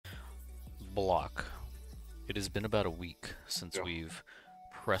block. It has been about a week since Yeah. we've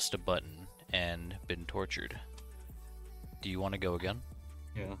pressed a button and been tortured. Do you want to go again?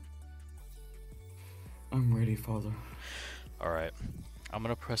 Yeah. I'm ready, father. Alright. I'm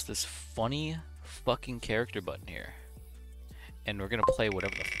gonna press this funny fucking character button here. And we're gonna play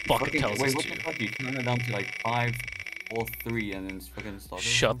whatever the fuck it tells us Wait, what to. the fuck? You turn it down to like 5, 4, 3, and then it's fucking start.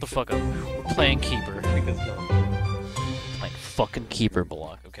 Shut the fuck up. We're playing Keeper. Because Playing fucking Keeper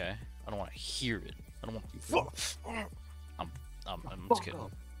block, okay? I don't want to hear it. I don't want to. I'm just kidding.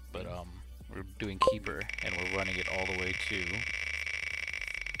 But we're doing Keeper and we're running it all the way to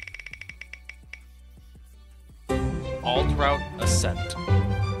all route Ascent.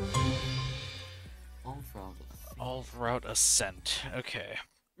 All route Ascent. Okay.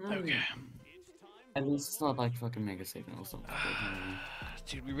 Okay. At least it's not like fucking Mega Satan or something.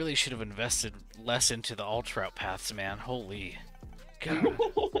 Dude, we really should have invested less into the alt route paths, man. Holy God.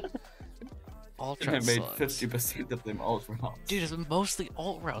 Alt I route made sucks. 50% of them alt routes. Dude, it's mostly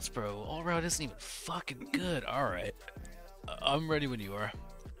alt routes, bro. Alt route isn't even fucking good. Alright. I'm ready when you are.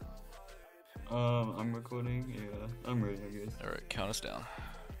 I'm recording. Yeah, I'm ready, I guess. Alright, count us down.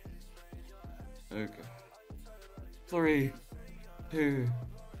 Okay. 3, 2,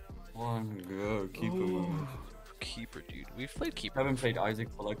 1, go. Keeper moving. Keeper, dude. We've played Keeper. Haven't played Isaac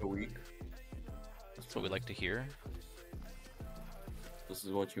for like a week. That's what we like to hear. This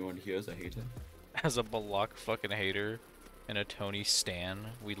is what you want to hear as a hater. As a Balak fucking hater and a Tony Stan,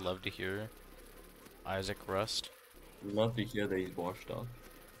 we love to hear Isaac Rust. Love to hear that he's washed up.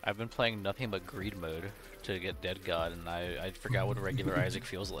 I've been playing nothing but greed mode to get Dead God, and I forgot what regular Isaac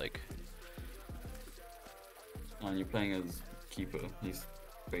feels like. And you're playing as Keeper. He's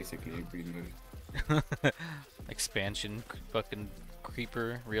basically a green mode. Expansion, fucking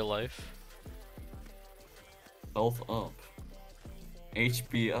creeper, real life. Health up.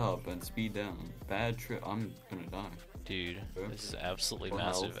 HP up and speed down. Bad trip. I'm gonna die. Dude, this is absolutely Full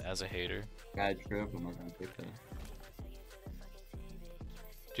massive health. as a hater. Bad trip. I'm not gonna take that.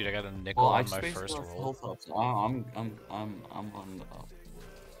 Dude, I got a nickel I on my spaced first off roll. health up, so I'm on the up.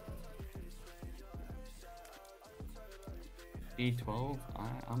 E12.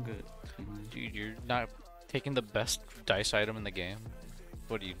 I'm good. Dude, you're not taking the best dice item in the game.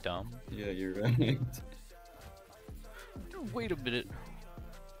 What are you, dumb? Yeah, you're right. Wait a minute.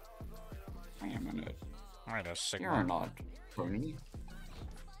 Wait a minute. Wait a second. You're not Tony.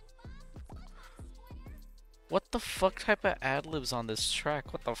 What the fuck type of ad-libs on this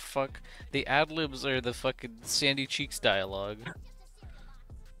track? What the fuck? The ad-libs are the fucking Sandy Cheeks dialogue.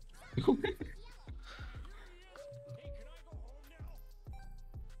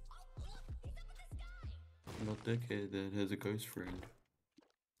 Not dickhead that has a ghost friend.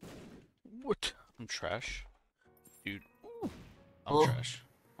 What? I'm trash. Dude. I'm Oh. trash.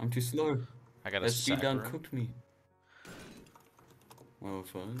 I'm too slow. I got a That speed down sacker. cooked me. Well,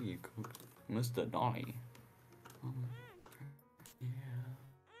 fun, you cooked Mr. Donnie. Yeah.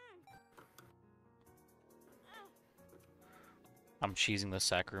 I'm cheesing the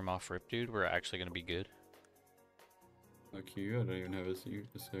sack room off rip, dude. We're actually gonna be good. Like you, I don't even have a secret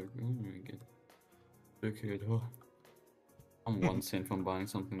again. Okay, oh. I'm 1 cent from buying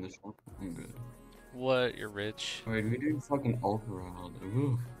something in the shop. I'm good. What? You're rich? Wait, we do fucking ultra round.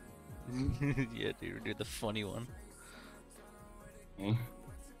 Ooh. Yeah, dude. We're doing the funny one. Yeah.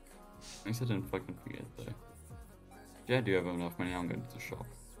 I guess I didn't fucking forget though. Yeah, I do have enough money. I'm going to the shop.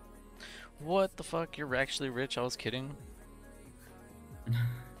 What the fuck? You're actually rich? I was kidding.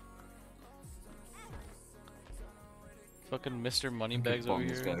 Fucking Mr. Moneybags over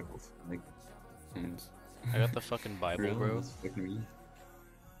This here. guy for, like, cents. I got the fucking Bible, Really? bro. That's fucking me.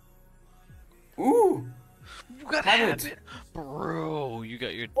 Ooh! What Have happened? it. Bro, you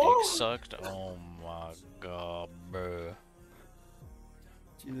got your dick sucked? Oh my god, bro.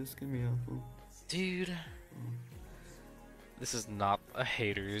 Jesus, give me a fool. Dude. This is not a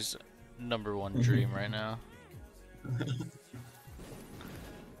hater's #1 dream right now.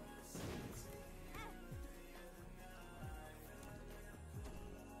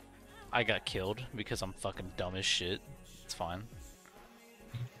 I got killed because I'm fucking dumb as shit. It's fine.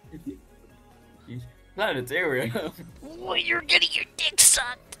 Planet's area. Well, you're getting your dick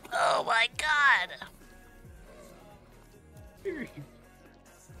sucked! Oh my god!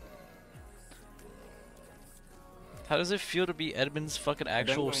 How does it feel to be Edmund's fucking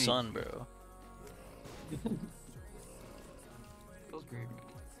actual Definitely. son, bro? Feels great,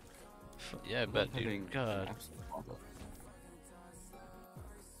 man. Yeah, I bet, Having dude. God. absolute bother.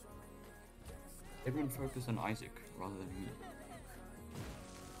 Everyone focus on Isaac rather than me.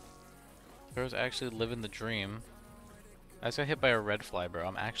 Bro's actually living the dream. I just got hit by a red fly, bro.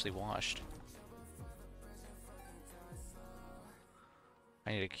 I'm actually washed.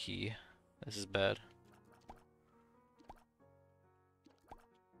 I need a key. This is bad.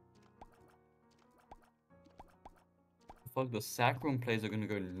 Fuck, the sack room players are gonna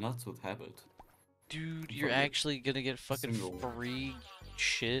go nuts with habit. Dude, you're Fuck it. actually gonna get fucking Single. free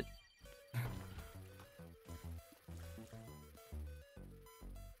shit.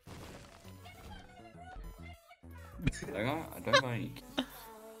 I don't buy any.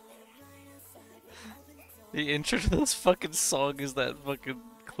 The intro to this fucking song is that fucking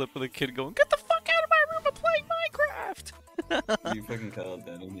clip of the kid going, "Get the fuck out of my room! I'm playing Minecraft!" You fucking cut out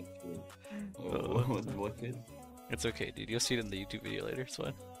that in it. Oh, what kid? It's okay, dude. You'll see it in the YouTube video later. It's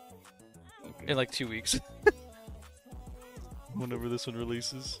fine. Okay. In like 2 weeks. Whenever this one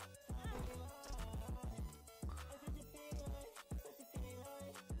releases.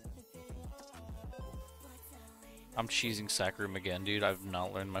 I'm cheesing sack room again, dude. I've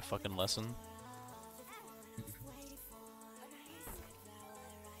not learned my fucking lesson.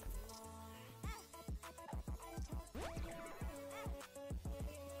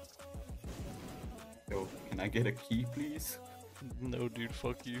 Yo, can I get a key, please? No, dude,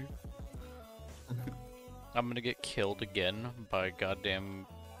 fuck you. I'm gonna get killed again by goddamn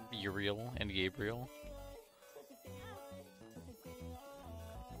Uriel and Gabriel.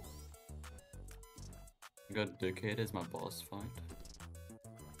 I got Dickhead as my boss fight.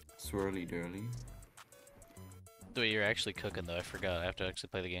 Swirly Durly. Wait, you're actually cooking though, I forgot. I have to actually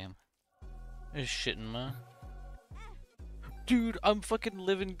play the game. Is shitting ma. Dude, I'm fucking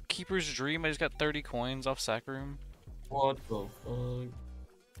living Keeper's dream. I just got 30 coins off sack room. What the fuck?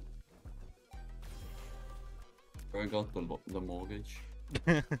 I got the mortgage.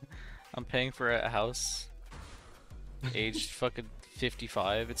 I'm paying for a house. Aged fucking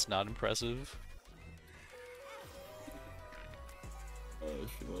 55. It's not impressive. Oh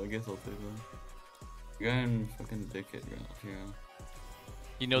shit, well, I guess I'll take that. You're going fucking Dickhead right here.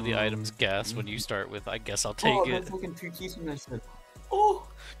 You know the item's gas when you start with, I guess I'll take oh, it. Oh, fucking 2 keys from that shit. Oh!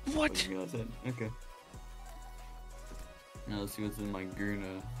 What? Okay. Now let's see what's in my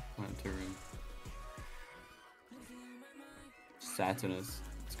Gurna planetarium. Saturnus.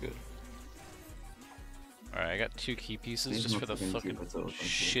 It's good. Alright, I got 2 key pieces These just are for the fucking myself,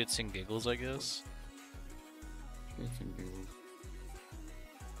 shits and giggles, I guess. Shits and giggles.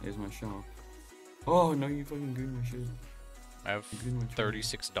 Here's my shop. Oh, no, you fucking good my shit. I have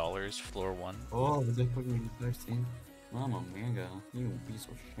 $36, floor 1. Oh, is that fucking 13? Mama mega, you piece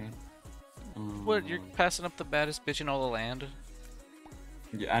of shit. What, you're passing up the baddest bitch in all the land?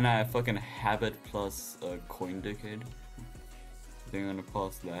 Yeah, and I fucking habit plus coin Dickhead. They're gonna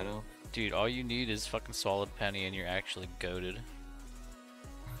pass that up. Dude, all you need is fucking solid penny and you're actually goated.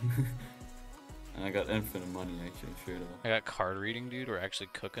 And I got infinite money actually, straight up. I got card reading, dude. We're actually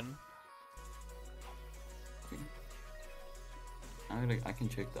cooking. I can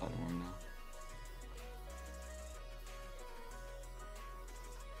check the other one now.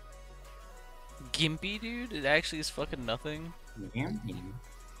 Gimpy, dude? It actually is fucking nothing. Gimpy?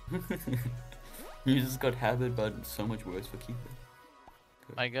 You just got habit, but so much worse for keeper.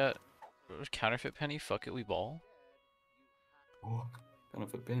 Good. I got counterfeit penny. Fuck it, we ball. Oh,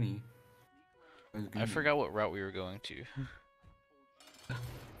 counterfeit penny. I forgot what route we were going to.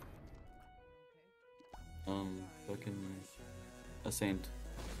 Fucking Ascent.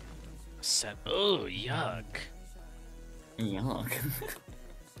 Ascent. Oh, yuck. Yuck.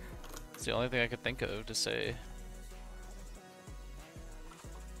 It's the only thing I could think of to say.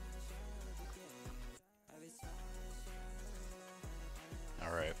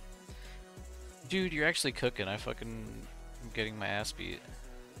 Alright. Dude, you're actually cooking. I'm getting my ass beat.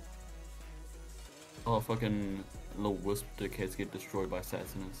 Oh, fucking little wisp dickheads get destroyed by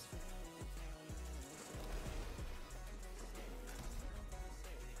assassins.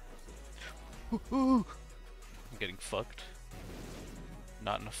 I'm getting fucked.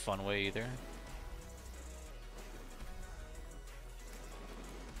 Not in a fun way either.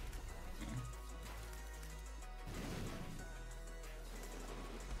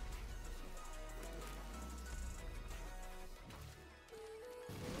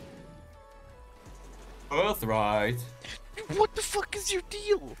 Birthright! What the fuck is your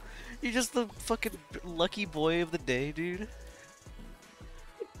deal? You're just the fucking lucky boy of the day, dude.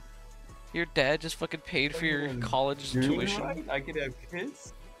 Your dad just fucking paid for your college tuition. Right? I could have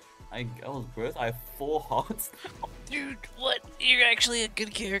kids. I was birth. I have 4 hearts now. Dude, what? You're actually a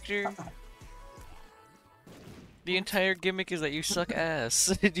good character. The entire gimmick is that you suck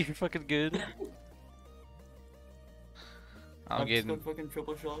ass. You're fucking good. I'm getting fucking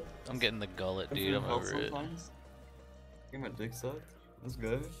triple shot. I'm getting the gullet, dude. I'm over it. Get my dick sucked. Let's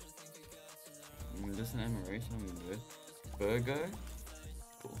go. Just an admiration. I'm good. Burger.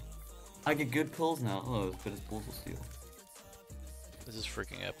 I get good pills now. Oh, but his balls are steel. This is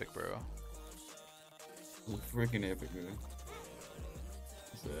freaking epic, bro. This is freaking epic, man.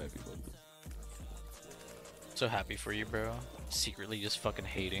 So happy about this. So happy for you, bro. Secretly just fucking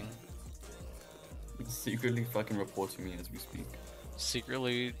hating. Secretly fucking reporting me as we speak.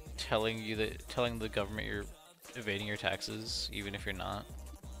 Secretly telling the government you're evading your taxes, even if you're not.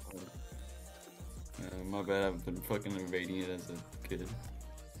 My bad, I've been fucking evading it as a kid.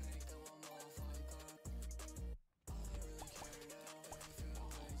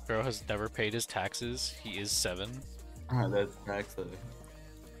 Bro has never paid his taxes. He is 7. Ah, that's tax.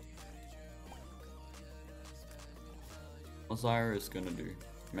 What's Iris gonna do?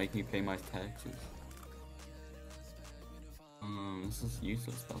 Make me pay my taxes? This is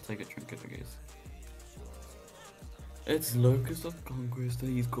useless. I'll take a trinket, I guess. It's Locust of Conquest.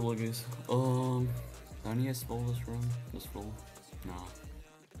 He's cool, I guess. Only a flawless run. This floor. Nah.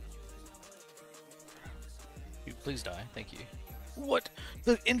 Dude, please die. Thank you. What?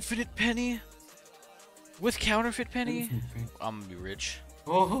 The infinite penny? With counterfeit penny? I'm gonna be rich.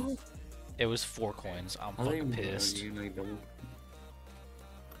 Oh! It was 4 coins. I'm fucking pissed.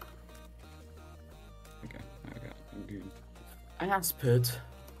 Okay. Ass pit.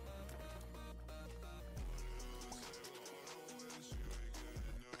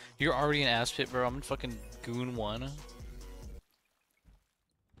 You're already an ass pit, bro. I'm in fucking Goon 1.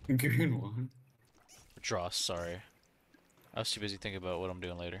 Goon 1? Dross, sorry. I was too busy thinking about what I'm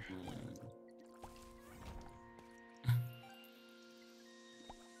doing later.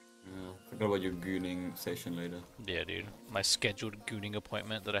 Forgot about your gooning session later. Yeah, dude. My scheduled gooning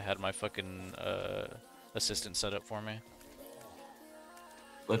appointment that I had my fucking assistant set up for me.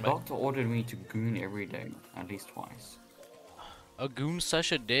 The doctor ordered me to goon every day, at least twice. A goon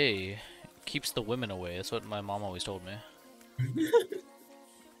sesh a day keeps the women away. That's what my mom always told me.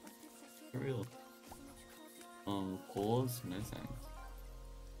 For real. Pause? No thanks.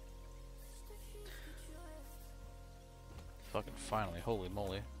 Fucking finally. Holy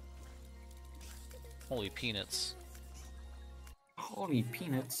moly. Holy peanuts. Holy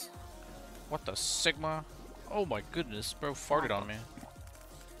peanuts. What the Sigma? Oh my goodness, bro farted on me.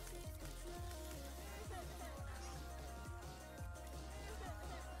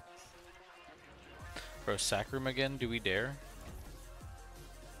 Bro, sack room again? Do we dare?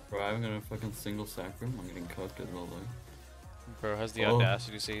 Bro, I haven't got a fucking single sack room. I'm getting cooked as well, though. Bro has the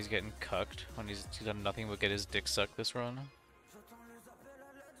audacity to say he's getting cucked when he's done nothing but get his dick sucked this run.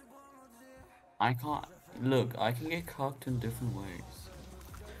 I can't. Look, I can get cucked in different ways.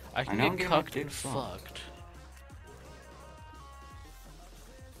 I can get cucked and fucked.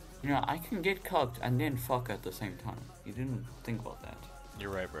 You know, I can get cucked and then fuck at the same time. You didn't think about that.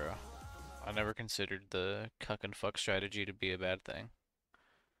 You're right, bro. I never considered the cuck and fuck strategy to be a bad thing.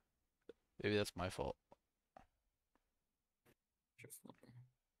 Maybe that's my fault.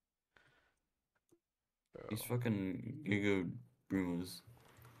 Bro. These fucking Giga Boomers.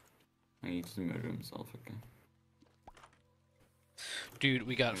 He just murdered himself, okay. Dude,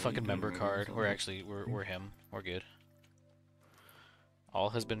 we got fucking member card. We're actually, we're him. We're good.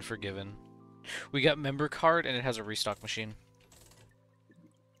 All has been forgiven. We got member card and it has a restock machine.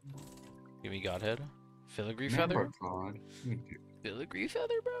 Give me Godhead. Filigree feather? Card. Filigree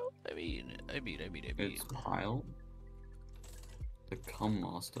feather, bro? I mean. It's Pile. The Cum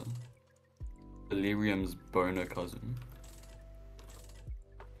Master. Delirium's boner cousin.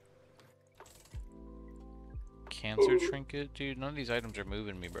 Cancer trinket? Dude, none of these items are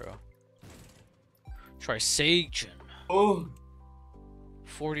moving me, bro. Trisagion. Oh!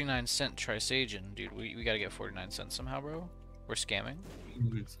 49-cent Trisagion. Dude, we gotta get 49 cents somehow, bro. We're scamming.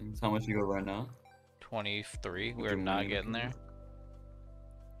 How much you go right now? 23. We're not getting there.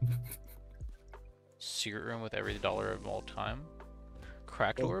 Secret room with every dollar of all time.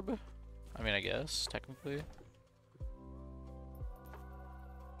 Cracked orb? I mean, I guess, technically.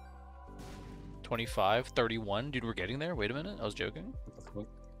 25, 31. Dude, we're getting there? Wait a minute. I was joking.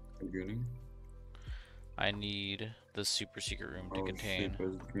 I need the super secret room to contain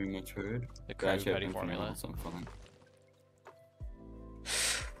the Krabby Patty formula.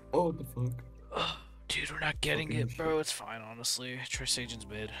 Oh, what the fuck? Dude, we're not getting it, bro. It's fine, honestly. Trisagion's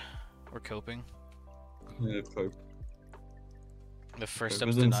mid. We're coping. Yeah, cope. The first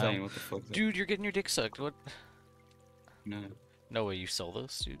step's denial. What the fuck? Dude, you're getting your dick sucked. What? No. No way you sell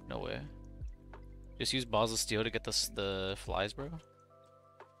this, dude. No way. Just use balls of steel to get the flies, bro. Oh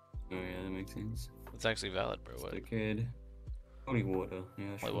yeah, that makes sense. It's actually valid, bro. What? Stickhead. Holy water.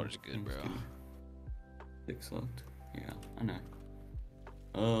 Yeah, sure. Holy water's good, bro. Dick sucked. Yeah, I know.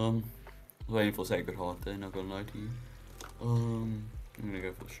 Waiting for Sacred Heart there, not gonna lie to you. I'm gonna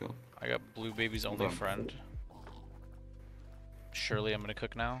go for the shop. I got Blue Baby's only friend. Surely I'm gonna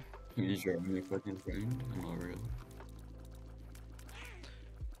cook now. He's your only fucking friend? I'm not real.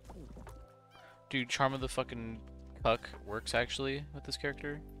 Dude, Charm of the fucking Cuck works actually with this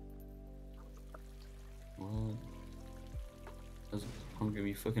character. What? I'm gonna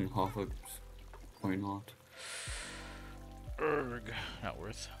be fucking half a... Why not? Urgh. Not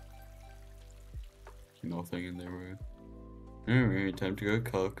worth. Nothing in there, right? Alright, time to go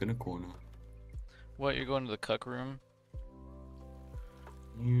cuck in a corner. What, you're going to the Cuck room?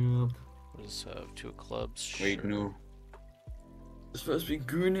 Yep. What is 2 of clubs? Wait, Sure. no. I'm supposed to be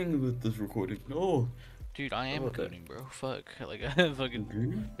gooning with this recording. No! Dude, I am Okay. gooning, bro. Fuck. Like, I fucking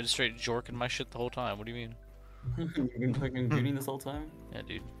Gooning? been straight jorking my shit the whole time. What do you mean? You've been fucking gooning this whole time? Yeah,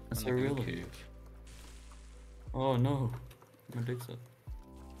 dude. That's I'm so the real goon of you. cave. Oh no. My dick's up.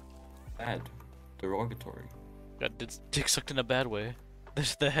 Bad. Derogatory. Got dick sucked in a bad way.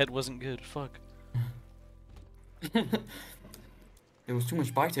 The head wasn't good. Fuck. There was too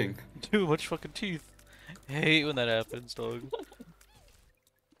much biting. Too much fucking teeth. I hate when that happens, dog.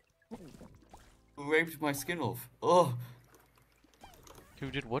 Who raped my skin off? Oh!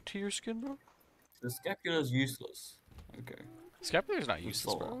 Who did what to your skin, bro? The scapula's useless. Okay. Scapular's not It's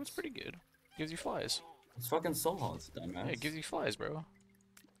useless, bro. soul It's pretty good. Gives you flies. It's fucking soul hearts, dumbass. Yeah, it gives you flies, bro.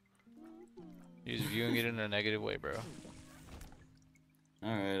 You're just viewing it in a negative way, bro.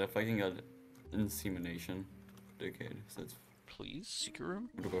 Alright, if I can get insemination. Dickhead. So it's... Please, secret room?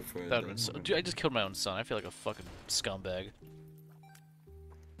 We'll go further. That would've been so. Dude, I just killed my own son. I feel like a fucking scumbag.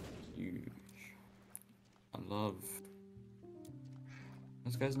 Huge. I love...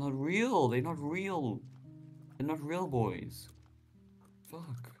 Those guys not real. They're not real. They're not real boys.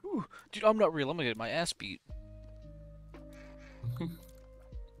 Fuck. Ooh, dude, I'm not real. I'm gonna get my ass beat.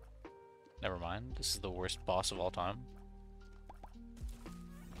 Never mind. This is the worst boss of all time.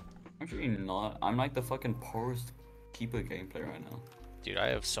 Actually not. I'm like the fucking poorest keeper gameplay right now. Dude, I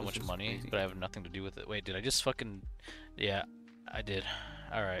have so This much is money, crazy. but I have nothing to do with it. Wait, did I just fucking... Yeah, I did.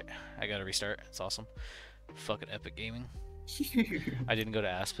 Alright, I gotta restart. It's awesome. Fucking epic gaming. I didn't go to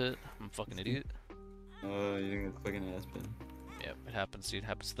Aspit. I'm a fucking idiot. You're gonna fucking ass pin. Yep, it happens, dude. It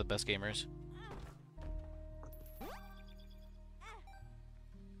happens to the best gamers.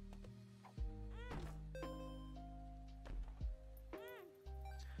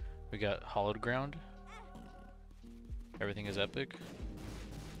 We got Hollowed Ground. Everything is epic.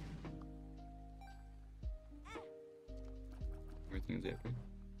 Everything's epic.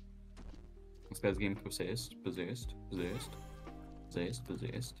 This guy's getting possessed.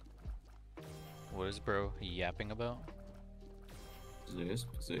 What is bro yapping about?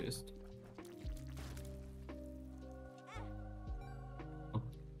 Possessed.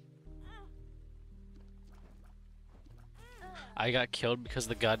 I got killed because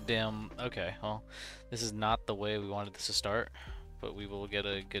the goddamn... Okay, well, this is not the way we wanted this to start, but we will get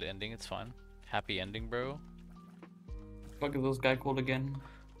a good ending, it's fine. Happy ending, bro. Fuck is this guy called again?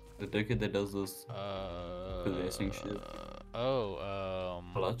 The dickhead that does this possessing shit.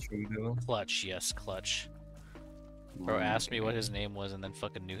 Clutch or whatever? Clutch, yes, Clutch. Bro asked me what his name was and then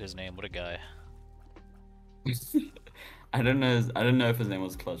fucking knew his name. What a guy. I don't know if his name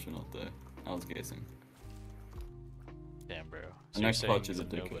was Clutch or not though. I was guessing. Damn, bro. I know Clutch is a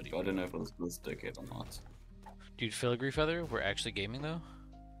dickhead, but I don't know if it was this dickhead or not. Dude, Filigree Feather, we're actually gaming though?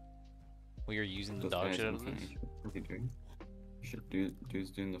 We are using the dog shit out of this? What's he doing? You should dude's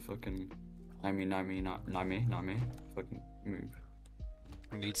doing the fucking... not me. Fucking move.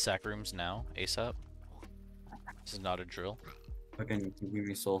 We need sack rooms now, ASAP. This is not a drill. Fucking give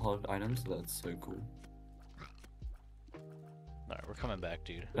me soul heart items, that's so cool. Alright, we're coming back,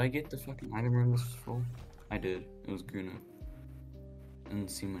 dude. Did I get the fucking item room this was for? I did. It was Guna.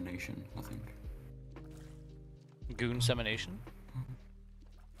 Insemination, I think. Goon Semination?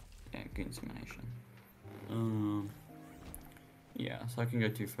 Yeah, Goon Insemination. Yeah, so I can go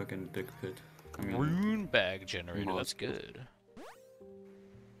to fucking Dick Pit. I mean, Rune bag generator, Mod that's skills. good.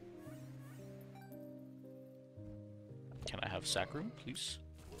 Can I have sack room, please?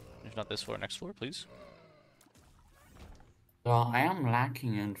 If not this floor, next floor, please. I am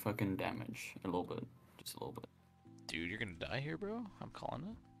lacking in fucking damage. A little bit. Just a little bit. Dude, you're gonna die here, bro. I'm calling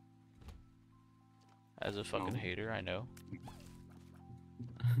it. As a fucking No. hater, I know.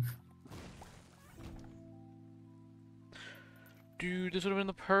 Dude, this would have been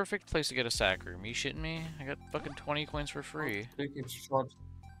the perfect place to get a sack room. You shitting me? I got fucking 20 coins for free. Dick shot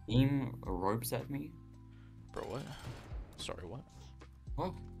beam ropes at me. Bro, what? Sorry, what?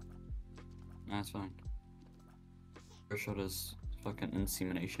 What? Nah, it's fine. First shot is fucking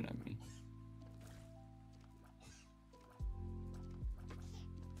insemination at me.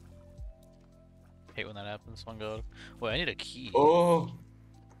 Hate when that happens. Oh god. Wait, I need a key. Oh!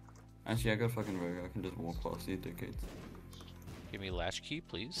 Actually, I got fucking rogue. I can just walk past these dickheads. Give me a latch key,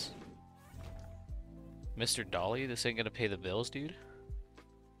 please. Mr. Dolly, this ain't gonna pay the bills, dude.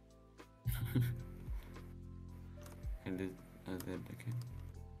 I did dickhead.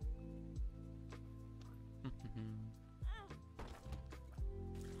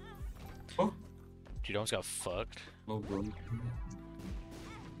 Oh! Dude almost got fucked. Oh, bro.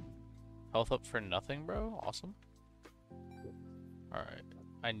 Health up for nothing, bro? Awesome. Alright.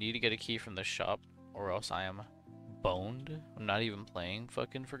 I need to get a key from the shop, or else I am boned. I'm not even playing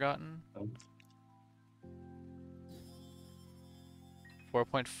fucking Forgotten.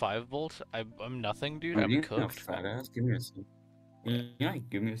 4.5 volt? I'm nothing, dude. Oh, I'm you cooked. fat ass. Give me a second. Yeah,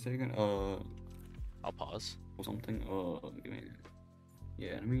 give me a second. I'll pause. Or something. Give me.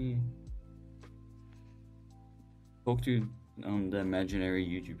 Yeah, let me talk to the imaginary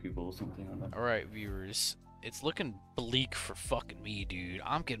YouTube people or something like that. Alright, viewers. It's looking bleak for fucking me, dude.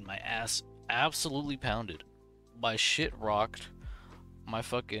 I'm getting my ass absolutely pounded. My shit rocked. My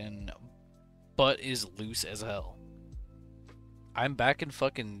fucking butt is loose as hell. I'm back in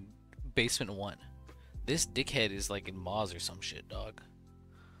fucking basement 1. This dickhead is like in Moz or some shit, dog.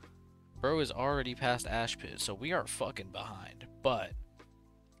 Bro is already past Ash Pit, so we are fucking behind. But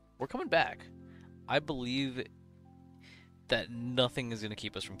we're coming back. I believe that nothing is gonna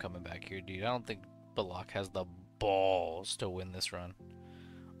keep us from coming back here, dude. I don't think Balak has the balls to win this run.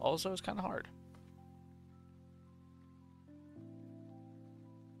 Also, it's kind of hard.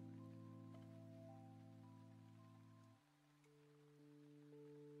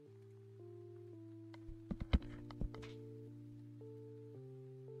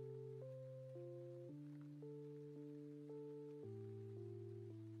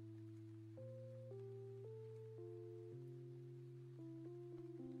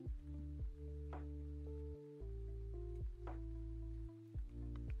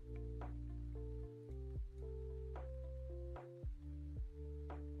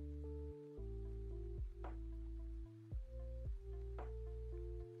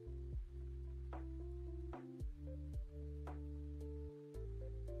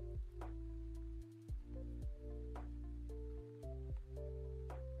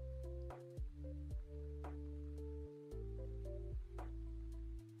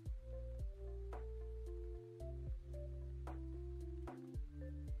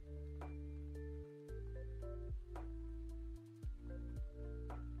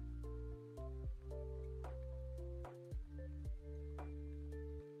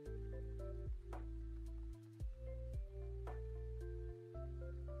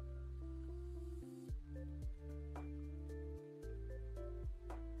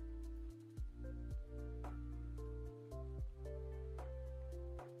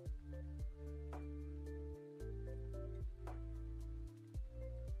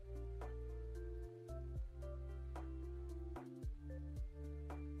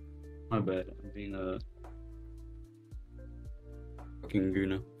 My bad. I'm being a fucking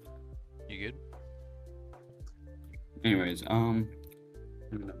gooner. You good? Anyways, I'm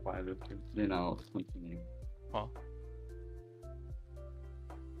gonna buy this. Then I'll continue. Huh?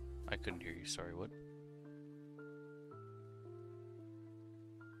 I couldn't hear you. Sorry, what?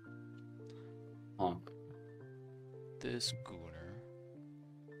 Huh. This gooner.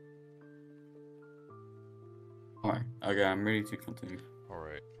 Alright. Okay, I'm ready to continue.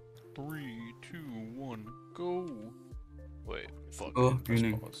 Alright. 3, 2, 1, go! Wait, fuck. Oh, Press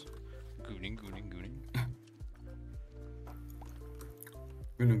gooning. pause. Gooning.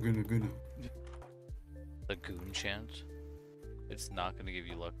 Gooner. The goon chant. It's not gonna give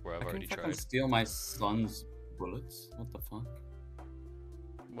you luck where I've I already can fucking tried. steal my son's bullets. What the fuck?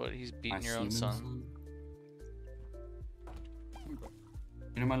 What? He's My beating your own semen son?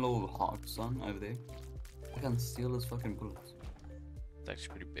 You know my little hawk son over there? I can steal his fucking bullets. It's actually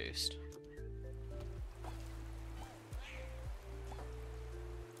pretty based.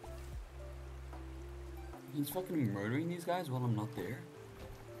 He's fucking murdering these guys while I'm not there.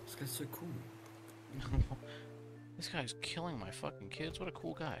 This guy's so cool. This guy's killing my fucking kids. What a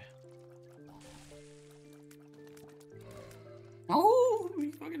cool guy. Oh,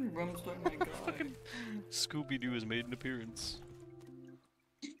 he fucking rumstoned my guy. Fucking Scooby-Doo has made an appearance.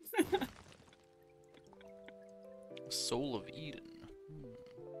 Soul of Eden.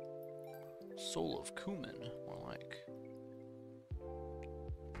 Soul of Kuman, more like.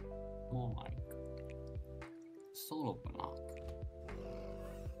 More like Soul of Bannock.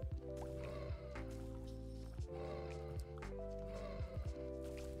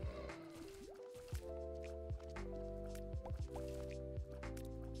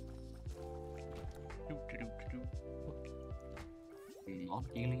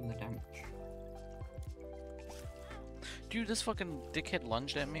 not dealing the damage. Dude, this fucking dickhead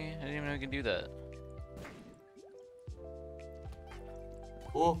lunged at me. I didn't even know he could do that.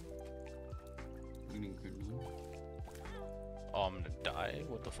 Oh! Oh, I'm gonna die?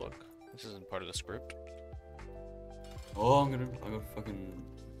 What the fuck? This isn't part of the script. Oh, I got fucking...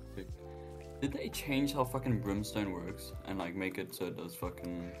 Did they change how fucking brimstone works? And like make it so it does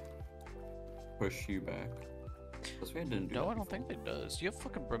fucking... push you back? That's why I didn't do that No, I don't before. think it does. Do you have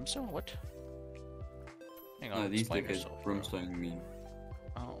fucking brimstone? What? Hang on, No, these explain dickheads yourself, bro. brimstone mean.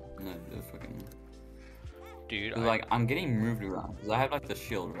 Oh. No, they're fucking... Dude, Like, I'm getting moved around. Because I have like the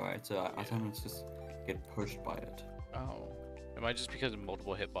shield, right? So I sometimes just get pushed by it. Oh. It might just because of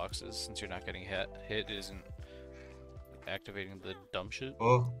multiple hitboxes, since you're not getting hit, isn't activating the dumb shit.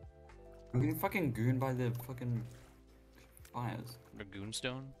 Oh! I'm getting fucking gooned by the fucking... fires. The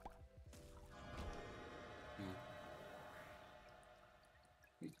goonstone. Yeah.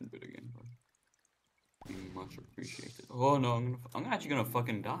 You can do it again, bro. Be much appreciated. Oh no, I'm actually gonna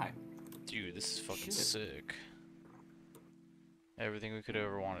fucking die. Dude, this is fucking Shit. sick. Everything we could have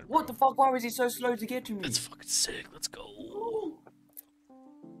ever wanted, What bro. the fuck? Why was he so slow to get to me? That's fucking sick. Let's go.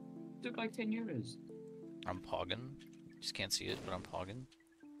 Took like 10 years. I'm pogging. Just can't see it, but I'm pogging.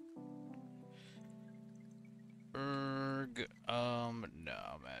 No,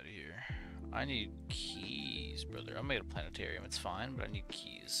 I'm out of here. I need keys, brother. I made a planetarium. It's fine, but I need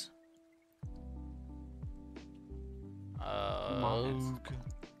keys. Okay.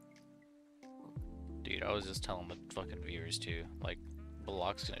 Dude, I was just telling the fucking viewers too. Like,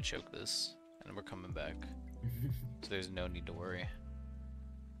 Block's gonna choke this, and we're coming back. So there's no need to worry.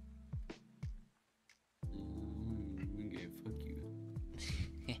 Okay, fuck you.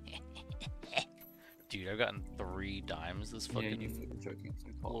 Dude, I've gotten 3 dimes this fucking Yeah, you fucking joking.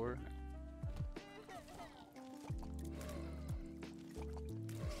 floor.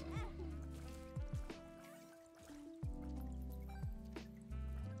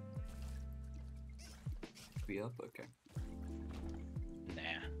 Be up? Okay. Nah.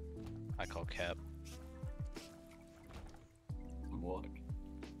 I call cap. What?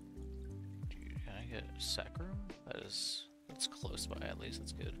 Dude, can I get Sacrum? That's close by at least,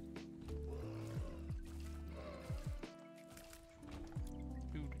 that's good.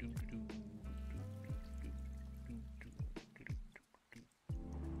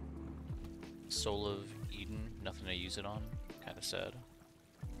 Soul of Eden, nothing to use it on. Kinda sad.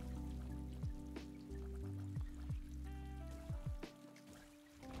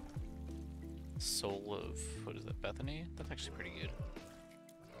 Soul of, what is that, Bethany? That's actually pretty good.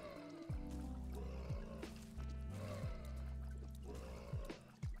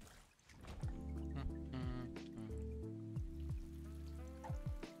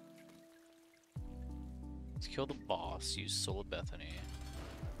 Let's kill the boss, use Soul of Bethany.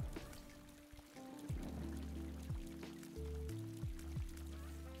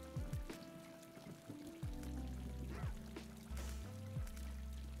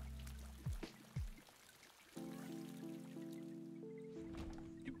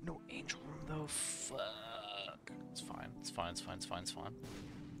 No angel room though, fuck. It's fine, it's fine, it's fine, it's fine, it's fine.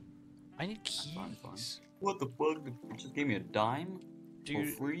 I need keys. Fine. What the fuck? You just gave me a dime? Dude,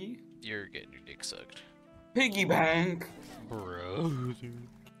 For free? you're getting your dick sucked. Piggy bank! Bro, dude.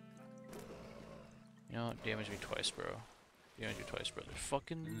 You know what? Damage me twice, bro. Damage me twice, brother.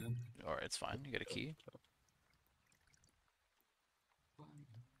 Fucking... Alright, it's fine. You got a key.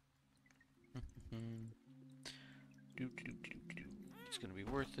 It's gonna be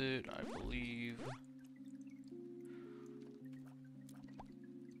worth it, I believe.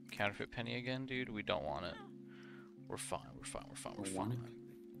 Counterfeit penny again, dude? We don't want it. We're fine, we're fine, we're fine, we're fine.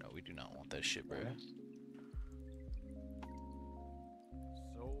 No, we do not want that shit, bro.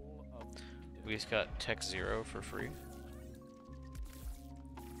 We just got Tech 0 for free.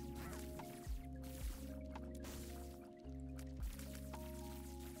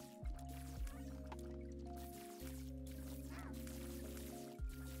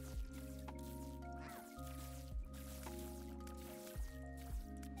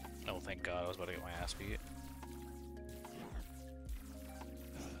 Oh, thank God, I was about to get my ass beat.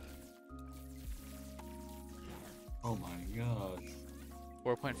 Oh my gosh.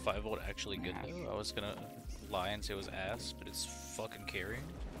 4.5 volt actually good though. I was gonna lie and say it was ass, but it's fucking carrying.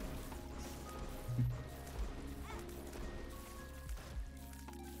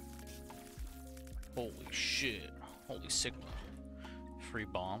 Holy shit. Holy Sigma. Free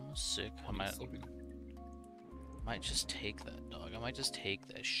bomb, sick. I might just take that, dog. I might just take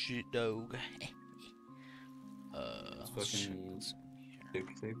that shit, dog. Fucking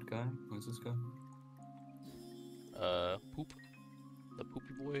dick-shaped guy? What's this guy? Poop. The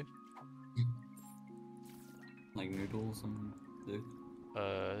poopy boy. Like noodles and dick.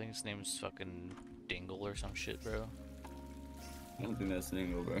 I think his name's fucking Dingle or some shit, bro. I don't think that's the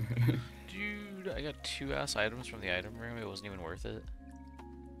name over. Dude, I got 2 ass items from the item room. It wasn't even worth it.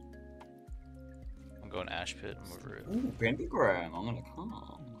 I'm going Ash Pit. I'm over it. Ooh, pentagram. I'm gonna come.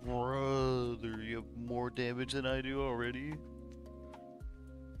 Brother, you have more damage than I do already.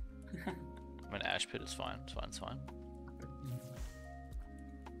 I'm in Ash Pit. It's fine. It's fine. It's fine.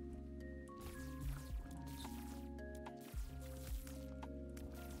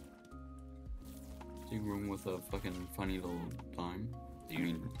 Big room with a fucking funny little dime.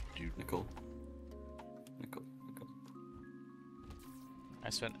 Dude. Nickel. I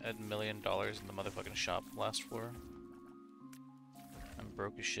spent $1 million in the motherfucking shop last floor. I'm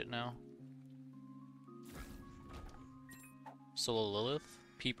broke as shit now. Solo Lilith,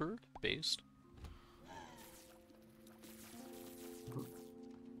 Peeper, based.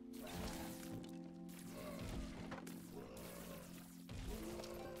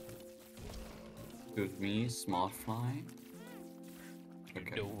 Good me, smart fly.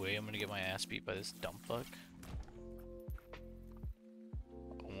 Okay. No way I'm gonna get my ass beat by this dumb fuck.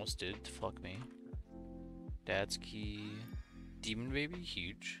 Almost did, fuck me. Dad's key. Demon baby,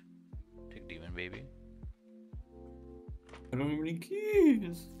 huge. Take demon baby. I don't have any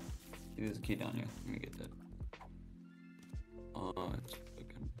keys. There's a key down here. Let me get that. It's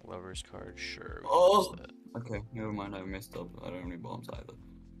fucking... Lover's card, sure. We can Oh! use that. Okay, never mind. I messed up. I don't have any bombs either.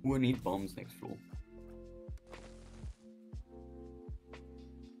 Ooh, I need bombs next floor.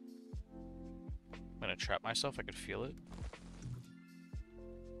 I'm gonna trap myself, I could feel it.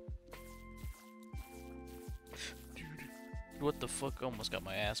 Dude, what the fuck? Almost got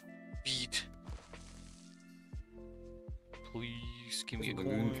my ass beat. Please give me a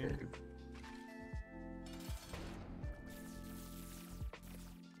coin. Cave.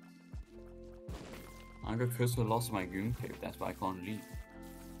 I got cursed with lost my goon cave. That's why I can't leave.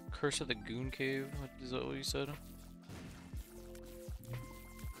 Curse of the Goon Cave? Is that what you said?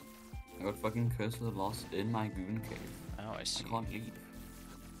 I got fucking cursed with lost in my goon cave. Oh, I see. I can't leave.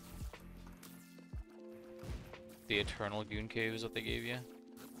 The Eternal Goon Cave is what they gave you?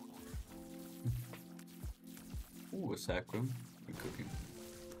 Ooh, a sack room. Good cooking.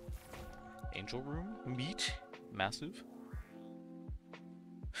 Angel Room? Meat? Massive?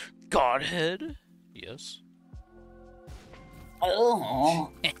 Godhead? Yes.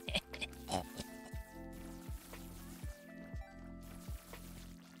 Oh.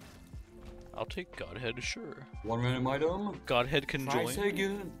 I'll take Godhead, sure. 1 random item. Godhead can Try join. say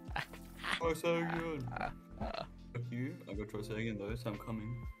again. Try say again. Fuck you. I got try say again though, so I'm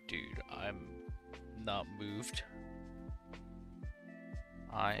coming. Dude, I'm not moved.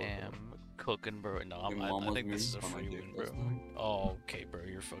 I am cooking, bro. No, I think this is a free win, bro. Oh, okay, bro.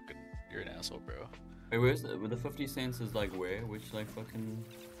 You're an asshole, bro. Wait, where's the 50 cents is like where? Which like fucking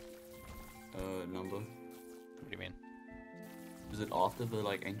number? What do you mean? Is it after the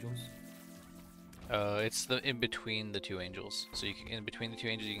like angels? It's the in between the 2 angels. So you can in between the 2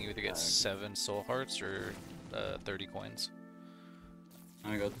 angels, you can either get 7 soul hearts or 30 coins.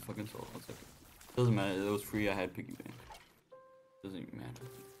 I got the fucking soul. One second. Doesn't matter. It was free. I had piggy bank. Doesn't even matter.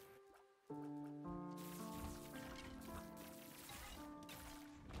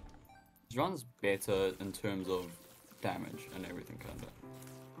 This run's better in terms of damage and everything, kinda.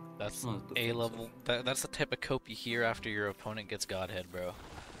 That's not A defensive. level. That's the type of cope you hear after your opponent gets Godhead, bro.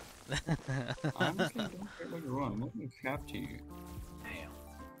 I'm just gonna don't like run. I'm not gonna cap to you. Damn.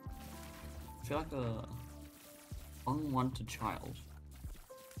 I feel like a unwanted child.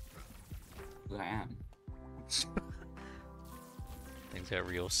 'Cause I am. Things got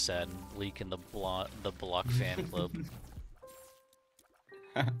real sad and leak in the block fan club.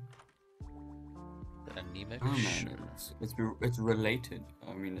 The anemic? Oh Sure. man, it's related.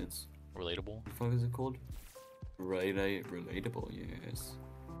 I mean, it's Relatable? what the fuck is it called? Relatable, yes.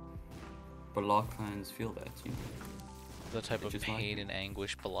 Block fans feel that, you know. The type It's of just like pain and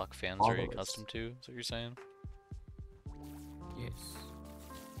anguish Block fans all are of us. accustomed to, is what you're saying? Yes.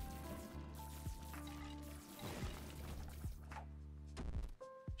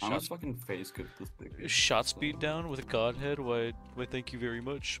 How much Shots, fucking face could this thing be? shot speed down with a Godhead? Why thank you very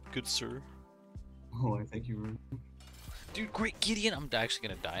much, good sir. Oh, I think you were. Dude, great Gideon! I'm actually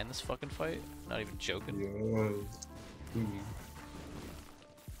gonna die in this fucking fight. Not even joking. Yes.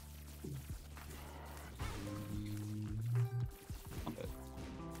 Not bad.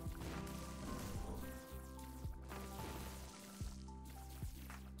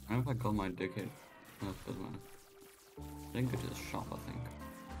 I don't know if I got my dickhead. No, it doesn't matter. I didn't go to the shop, I think.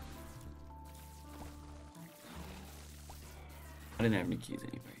 I didn't have any keys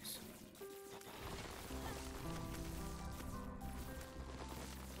anyways.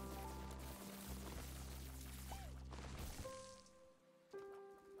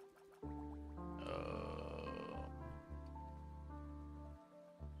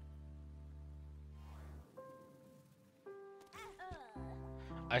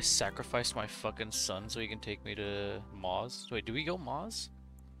 I sacrificed my fucking son so he can take me to Mausoleum. Wait, do we go Mausoleum?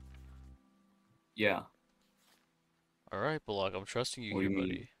 Yeah. Alright, Balak, I'm trusting you What do here, you mean?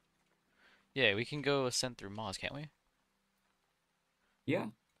 buddy. Yeah, we can go Ascent through Mausoleum, can't we? Yeah.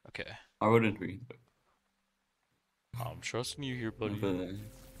 Okay. I wouldn't be. I'm trusting you here, buddy. But,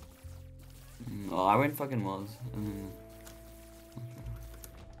 oh, I went fucking Mars.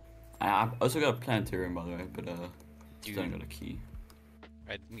 I also got a planetarium by the way, but still ain't got a key.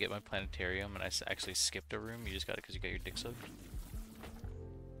 I didn't get my planetarium and I actually skipped a room. You just got it because you got your dick sucked?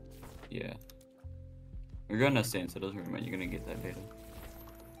 Yeah. We're going to Ascent, so it doesn't really matter. You're gonna get that later.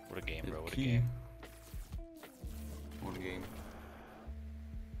 What a game, bro. What a Key. game. What a game.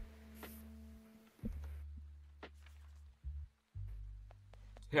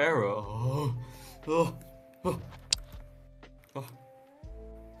 Tara. Oh. Oh. Oh. Oh.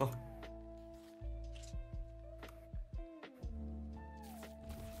 Oh.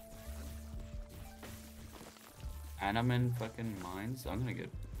 And I'm in fucking mines. I'm gonna get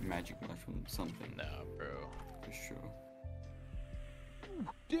magic mushroom something. Nah, bro. For sure.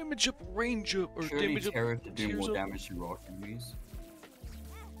 Damage up, range up, or Surely damage up. Terra to do more up. damage to rock enemies.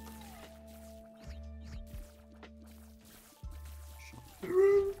 I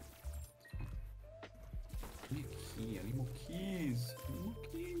need a key. I need more keys. I need more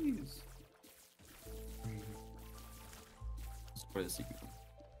keys. Let's play the secret.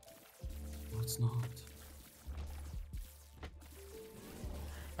 No, it's not.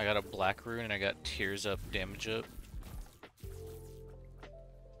 I got a black rune and I got tears up, damage up.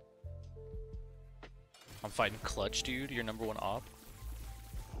 I'm fighting Clutch, dude. Your number one op.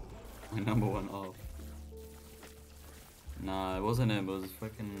 My number one off. Nah, it wasn't him. It was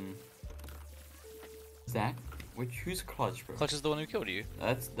fucking Zach. Who's Clutch, bro? Clutch is the one who killed you.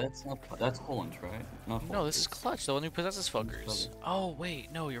 That's not that's Holland, right? Not No, this is Holland. Clutch, the one who possesses fuckers. Oh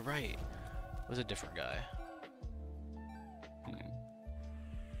wait, no, you're right. It was a different guy. Yeah.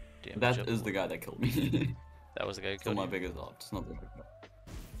 Damage That up. is the guy that killed me. That was the guy who Still killed my you. biggest opt. It's not the guy.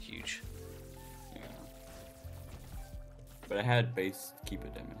 Huge. Yeah. But I had base keeper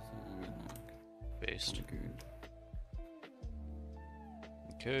damage. So I mean, like, Based. kinda good.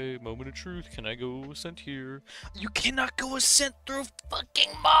 Okay, moment of truth. Can I go Ascent here? You cannot go Ascent through fucking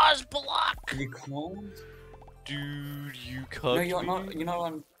Maz block! You can't? Dude, you cucked No, you're me. not. You're not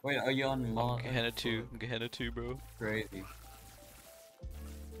on. Wait, are you on Mars? Gehenna 2. Gehenna 2, bro. Crazy.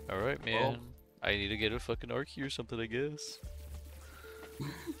 Alright, man. I need to get a fucking Archie or something, I guess.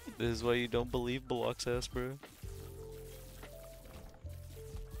 This is why you don't believe Block's ass, bro.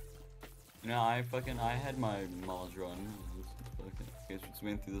 You know, I had my Mars run. I guess we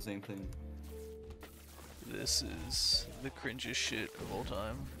went through the same thing. This is the cringiest shit of all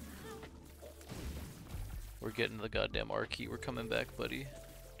time. We're getting the goddamn Archie. We're coming back, buddy.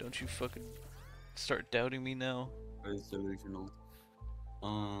 Don't you fucking start doubting me now. It's delusional.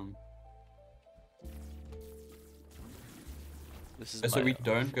 This is So my... we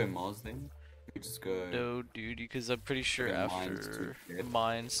don't go Mars then? We just go. No, dude, because I'm pretty sure Okay, Mines after 2, yeah.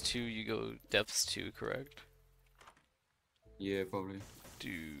 Mines 2, you go Depths 2, correct? Yeah, probably.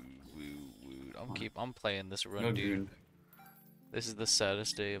 Dude, Fine. I'm playing this run, No, dude. dude. This is the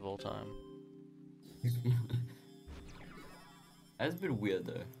saddest day of all time. That's a bit weird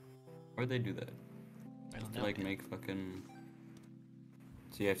though. Why'd they do that? I don't To know. like man. make fucking.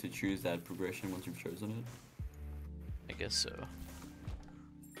 So you have to choose that progression once you've chosen it? I guess so.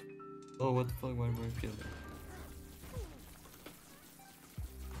 Oh, what the fuck? Why do I feel that?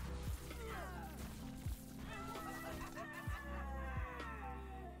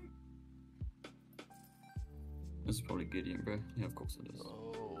 This is probably Gideon, bro. Yeah, of course it is.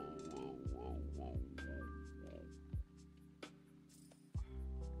 Oh, whoa.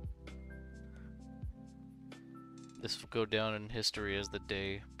 This will go down in history as the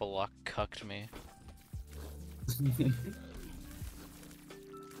day Balak cucked me.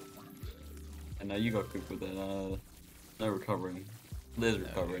 And now you got cooked with that. No recovering. There's No,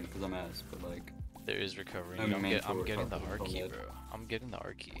 recovering because I'm ass, but like. There is recovery. No I'm mental getting the recovery from Archie, that. bro. I'm getting the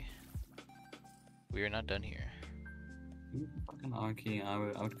Archie. We are not done here. Fucking Archie, I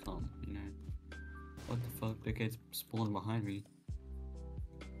would come, you know. What the fuck? The kid's spawning behind me.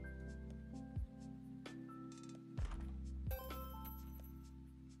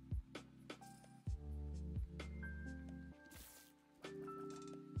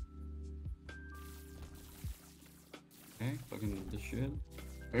 Okay, fucking this shit.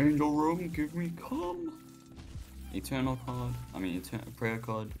 Angel room, give me come. Eternal card. I mean, prayer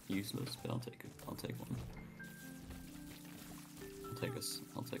card. Useless, but I'll take it. I'll take one.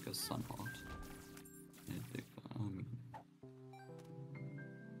 I'll take a sun heart.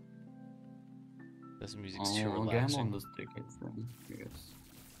 This music's too I'll relaxing. gamble on this ticket then, I guess.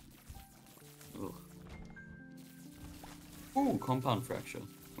 Ugh. Ooh, compound fracture.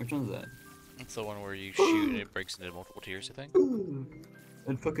 Which one's that? It's the one where you shoot and it breaks into multiple tiers, I think.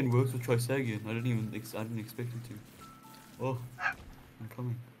 It fucking works with Trisagion. I didn't expect it to. Oh, I'm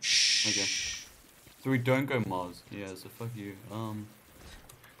coming. Okay. So we don't go Mars. Yeah, so fuck you.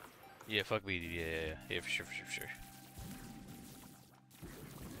 Yeah, fuck me. Yeah, for sure.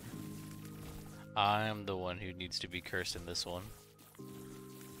 I'm the one who needs to be cursed in this one.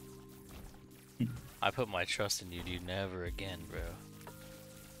 I put my trust in you, dude. Never again, bro.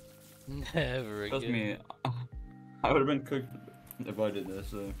 Never again. Trust me, I would have been cooked if I did this.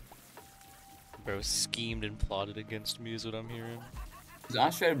 So. Bro schemed and plotted against me is what I'm hearing. I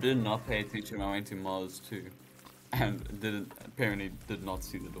straight up did not pay attention when I went to Mars too, and apparently did not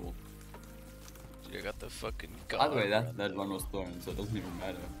see the door. Dude, I got the fucking god. By the way, that one was thrown, so it doesn't even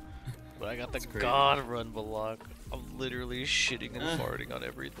matter. But I got the god run block. I'm literally shitting and farting on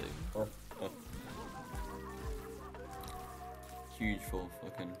everything. Huge full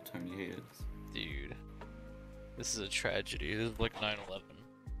fucking Tony hits. Dude. This is a tragedy. This is like 9/11.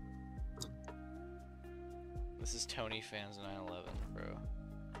 This is Tony fans 9/11, bro.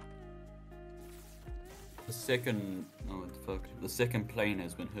 The second plane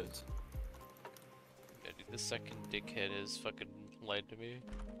has been hit. Yeah, dude, the second dickhead has fucking lied to me.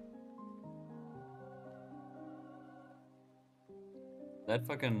 That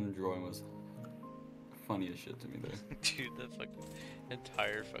fucking drawing was funny as shit to me though. Dude, that fucking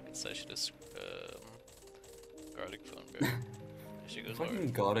entire fucking session is Garlic phone, bro. That shit goes hard.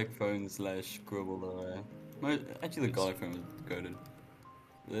 Fucking Garlic phone / Scribble. Actually, the Garlic phone was goated.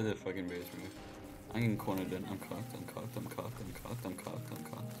 They're the fucking best, bro. I'm getting cornered in. I'm cocked.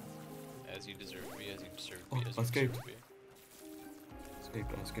 As you deserve to be, as you deserve to Oh, be, as you escaped. deserve to be.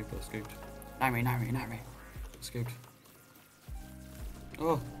 Escaped. Not me. Escaped.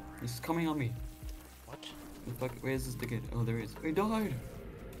 Oh, he's coming on me. What? The fuck? Where's this ticket? Oh, there he is. He died.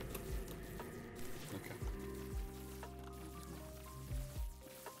 Okay.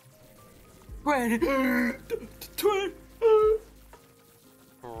 Wait.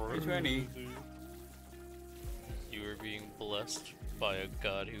 20. You are being blessed by a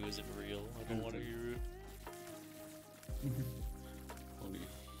god who isn't real. I don't want to hear it. Holy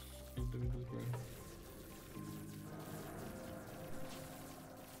shit, bro.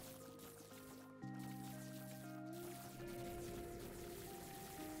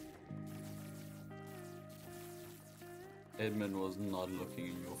 Edmund was not looking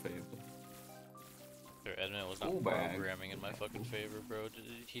in your favor. Sir, Edmund was not programming in my fucking favor, bro.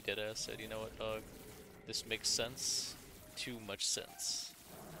 He deadass said, you know what, dog? This makes sense. Too much sense.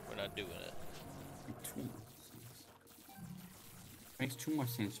 We're not doing it. Too much sense. Makes too much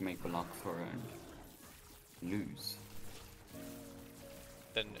sense to make block throw and lose.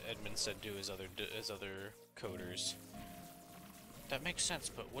 Then Edmund said to his other coders, that makes sense,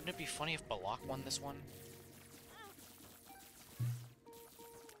 but wouldn't it be funny if Balak won this one?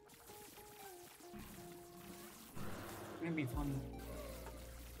 It'd be fun.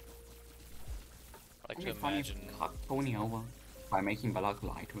 I like to imagine. Cut Tony over by making Balak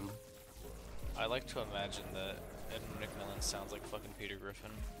lie to him. I like to imagine that Edmund McMillan sounds like fucking Peter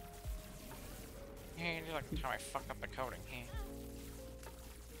Griffin. Hey, you like how I fuck up the coding, hey?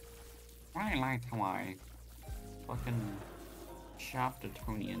 I like how I fucking shafted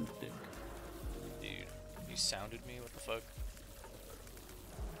Tony in the dick. Dude, you sounded me? What the fuck?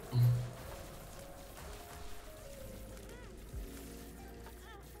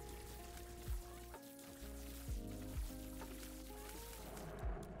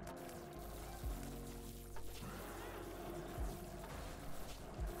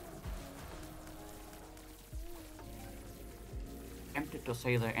 Tempted to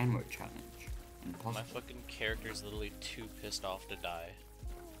say the N-word challenge. Impossible. My fucking character's literally too pissed off to die.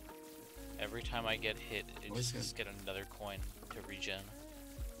 Every time I get hit, it just get another coin to regen.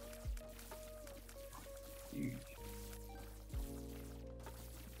 Huge.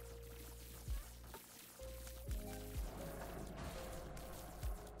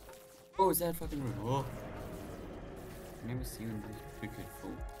 Oh, is that fucking room? Oh. I've never seen this wicked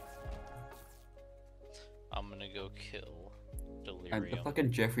full. I'm gonna go kill Delirium. And the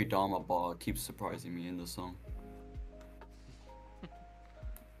fucking Jeffrey Dahmer bar keeps surprising me in the song.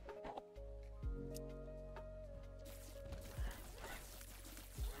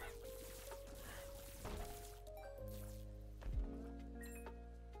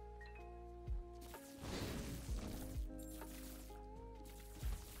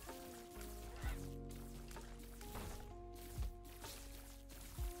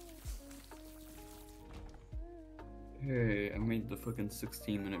 Hey, I made the fucking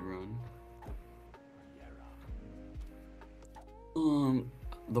 16-minute run.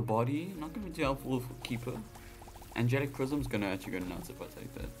 The body, not gonna be too helpful for Keeper. Angelic Prism's gonna actually go nuts if I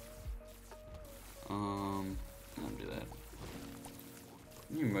take that. I'll do that.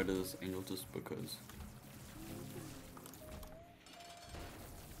 You murder this angel just because.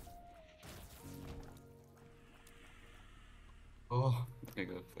 Oh, I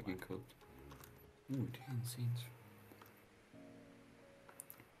got fucking cooked. Ooh, 10 scenes.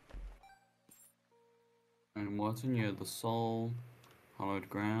 And what's in here? The soul, hallowed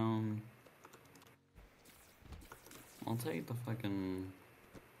ground. I'll take the fucking.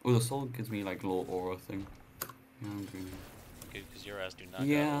 Oh, the soul gives me like a little aura thing. Yeah, I'm greener. Good, because your ass do not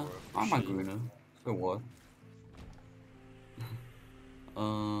Yeah, got aura for I'm a shit. greener. So what? I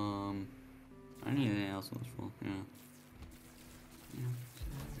don't need anything else on this floor. Yeah. Yeah.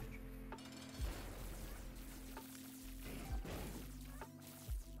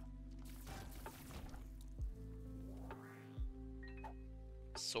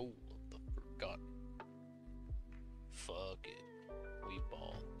 Soul of the Forgotten. Fuck it. We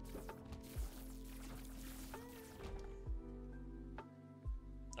ball.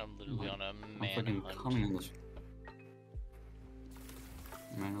 I'm literally on a I'm fucking manhunt. coming on this.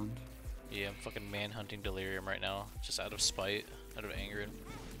 Manhunt. Yeah, I'm fucking manhunting Delirium right now. Just out of spite, out of anger, and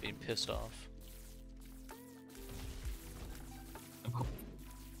being pissed off.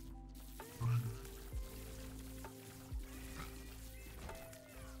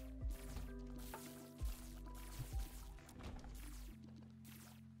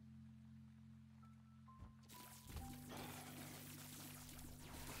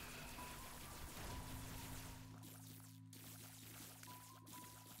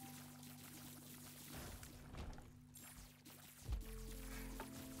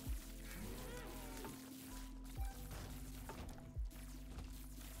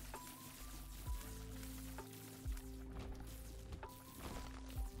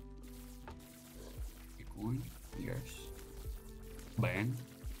 Yes. Ban.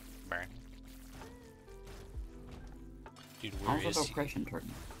 Burn. Dude, where How's is the he? depression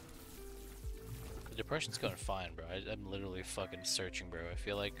turn? The depression's going fine, bro. I'm literally fucking searching, bro. I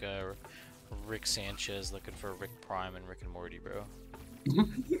feel like Rick Sanchez looking for Rick Prime and Rick and Morty, bro.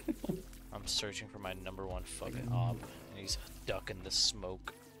 I'm searching for my #1 fucking op, and he's ducking the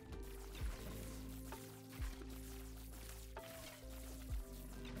smoke.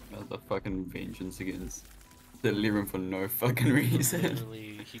 The fucking vengeance against Delirium for no fucking reason.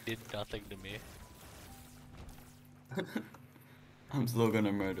 Literally, he did nothing to me. I'm still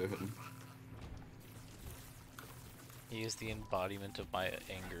gonna murder him. He is the embodiment of my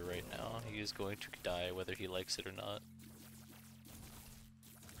anger right now. He is going to die whether he likes it or not.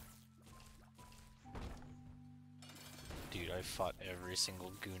 Dude, I fought every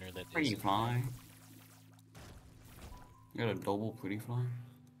single gooner that Pretty is. fly. You got a double pretty fly?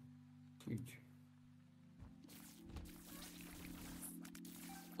 Huge.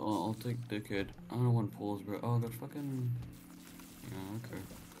 Oh, I'll take Dickhead. I don't want pulls, bro. Oh, I got fucking. Yeah, okay.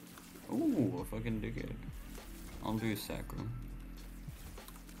 Ooh, a fucking Dickhead. I'll do a Sacrum.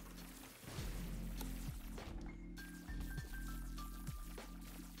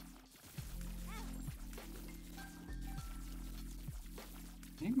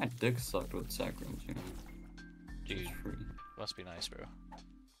 I think my dick sucked with Sacrums, you know. Dude, It's free. must be nice, bro.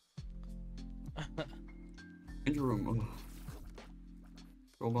 In your room. Oh.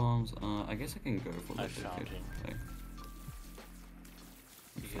 Throw bombs. I guess I can go for the I found him. Okay.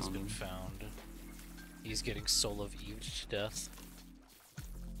 He has been found. He's getting Soul of Eve to death.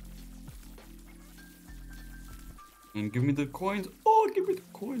 And give me the coins. Oh, give me the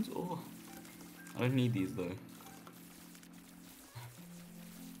coins. Oh, I don't need these though.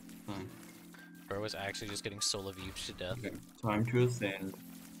 Fine. Bro was actually just getting Soul of Eve to death. Okay. Time to ascend.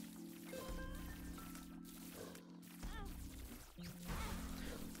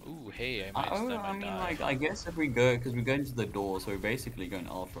 Ooh, hey, I might, I might mean, die. like, I guess if we go, because we're going to the door, so we're basically going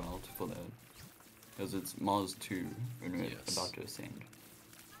ultra out for that. Because it's Mars 2 when we're Yes. about to ascend.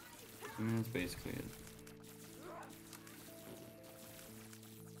 I mean, that's basically it.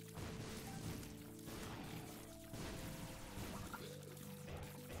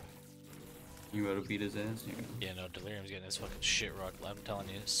 You gotta beat his ass? Yeah, no, Delirium's getting his fucking shit rocked. I'm telling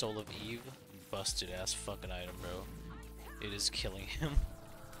you, Soul of Eve, busted ass fucking item, bro. It is killing him.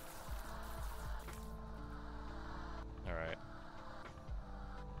 Alright.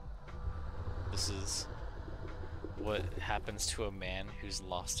 This is what happens to a man who's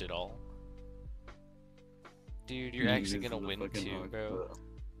lost it all. Dude, you're actually gonna win too, bro.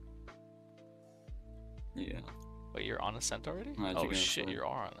 Yeah. Wait, you're on Ascent already? Alright, Oh you're gonna shit, fly. you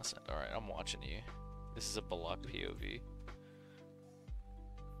are on Ascent. Alright, I'm watching you. This is a Balak POV.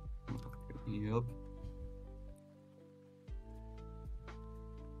 Yup.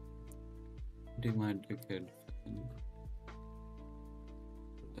 Do my dickhead.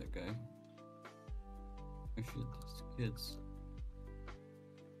 That guy. Oh shit, these kids.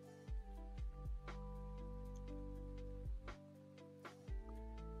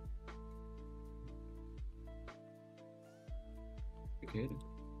 Kid.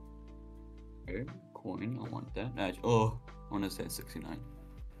 Okay, coin, I want that. Oh, I want to say 69.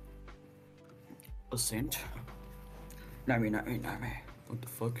 Ascent. Not me. What the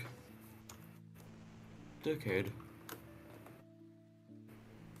fuck? Dickhead.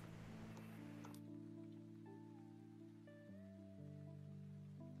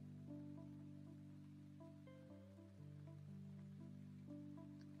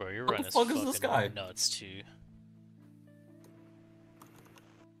 Bro, your What run the is fuck is this guy? fucking nuts too.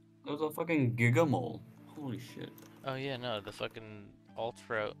 There's a fucking gigamole. Holy shit. Oh yeah, no, the fucking alt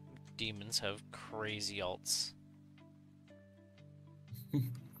route demons have crazy alts.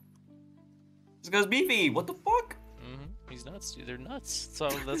 This guy's beefy. What the fuck? He's nuts, dude. They're nuts. So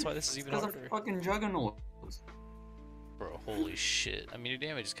that's why this is even This harder. guy's a fucking juggernaut. Bro, holy shit. I mean, your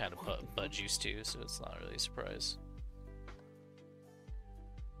damage is kind of butt juice too, so it's not really a surprise.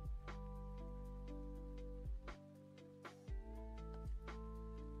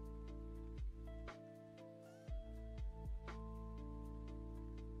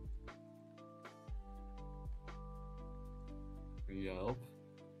 Yup.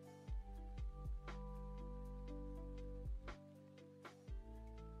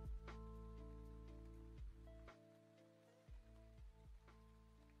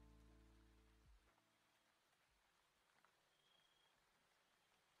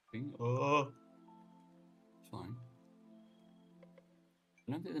 Oh. Fine.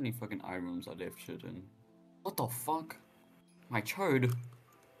 I don't think there's any fucking eye rooms I left shit in. What the fuck? My chode.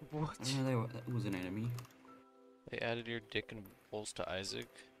 What? I didn't know that was an enemy. They added your dick and balls to Isaac.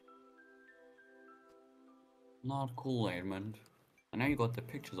 Not cool, Edmund. I know you got the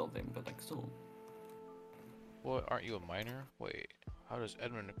pictures of them, but like still. What, aren't you a minor? Wait, how does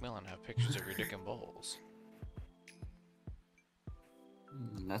Edmund McMillan have pictures of your dick and balls?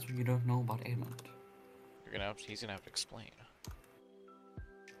 That's what you don't know about Edmund. He's gonna have to explain.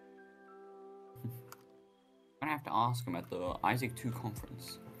 I'm gonna have to ask him at the Isaac 2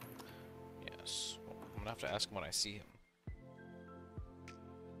 conference. Yes. Well, I'm gonna have to ask him when I see him.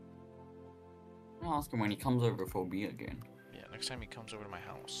 I'm gonna ask him when he comes over for beer again. Yeah, next time he comes over to my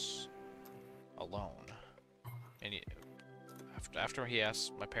house. Alone. And after he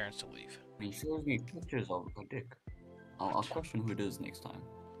asks my parents to leave. He shows me pictures of a dick. I'll question who it is next time.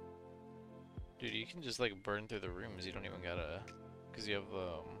 Dude, you can just like burn through the rooms. You don't even gotta, cause you have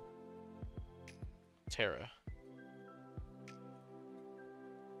Terra.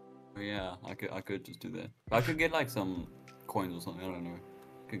 Oh, yeah, I could just do that. I could get like some coins or something. I don't know.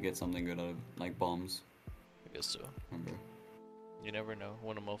 Could get something good out of like bombs. I guess so. Remember? You never know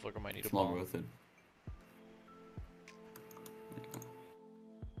when a motherfucker might need It's a not bomb. worth it.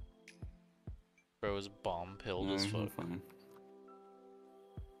 Bro is bomb pilled No, as I'm fuck. fine.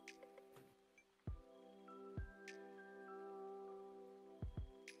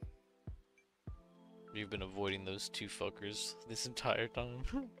 You've been avoiding those two fuckers this entire time.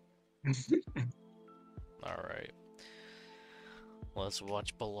 Alright. Let's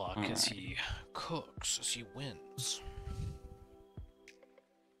watch Balak as he cooks, as he wins.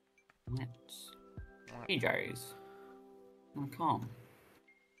 Let's. PJs. I'm calm.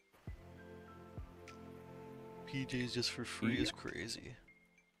 PJ's just for free is crazy.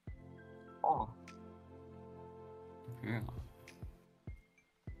 Oh. Yeah.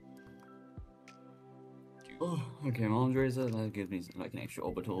 Oh, okay, Mom's Razor, that gives me like an extra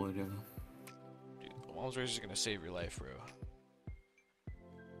orbital or whatever. Dude, Mom's Razor is gonna save your life, bro.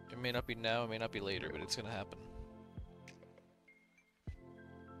 It may not be now, it may not be later, but it's gonna happen.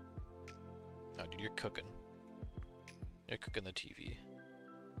 Oh, dude, you're cooking. You're cooking the TV.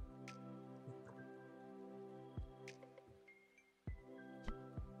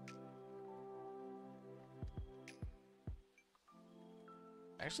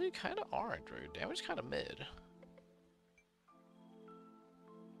 Actually, kind of aren't, bro. Damage kind of mid.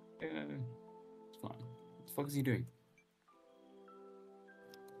 It's fine. What the fuck is he doing?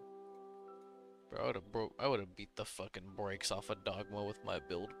 Bro, I would have beat the fucking brakes off a Dogma with my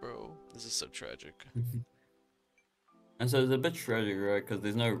build, bro. This is so tragic. And so it's a bit tragic, right? Because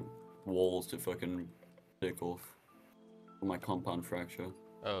there's no walls to fucking pick off for my compound fracture.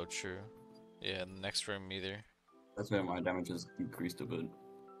 Oh, true. Yeah, and the next room either. That's why my damage has decreased a bit.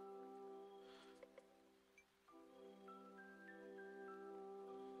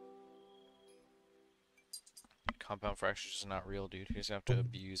 Compound fractures is not real, dude. You just have to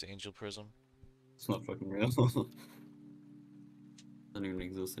abuse Angel Prism. It's not fucking real. Doesn't even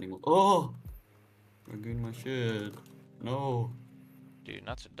exist anymore. Oh! I'm getting my shit. No. Dude,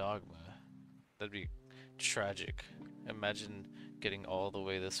 not to dogma. That'd be tragic. Imagine getting all the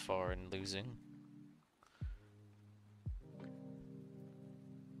way this far and losing.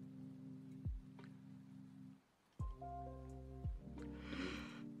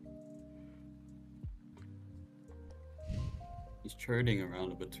 He's churning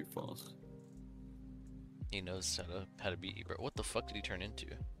around a bit too fast. He knows how to beat you, bro. What the fuck did he turn into?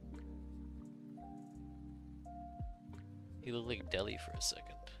 He looked like Deli for a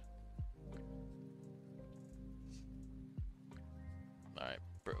second. Alright,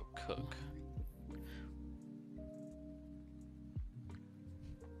 bro, cook.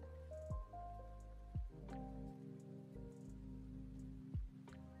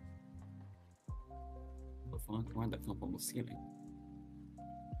 What the fuck? Why'd that come up on the ceiling?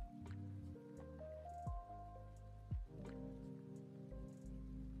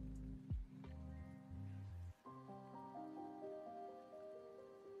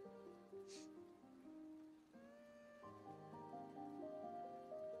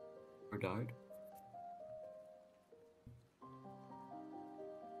 Or died?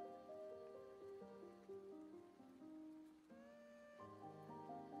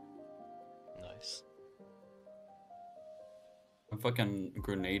 Nice. I'm fucking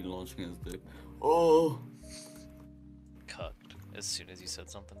grenade launching his dick. Oh! Cucked. As soon as you said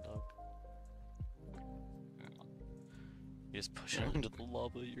something, dog. You just push him into the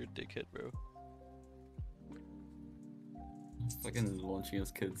lava, you're a dickhead, bro. Fucking launching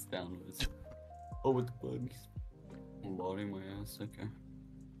his kids downwards. Oh, with the bugs. I'm loading my ass, okay.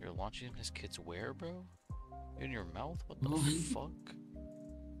 You're launching his kids where, bro? In your mouth? What the Oh. fuck?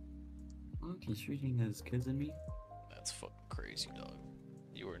 Look, he's shooting his kids at me. That's fucking crazy, dog.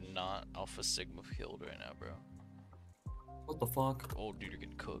 You are not Alpha Sigma healed right now, bro. What the fuck? Oh, dude, you're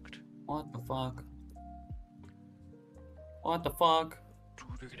getting cooked. What the fuck? What the fuck?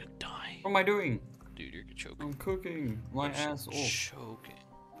 Dude, you're gonna die. What am I doing? Dude, you're choking. I'm cooking my You're ass off. choking.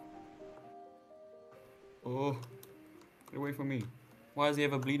 Oh, get away from me. Why does he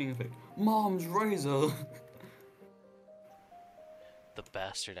have a bleeding effect? Mom's razor! The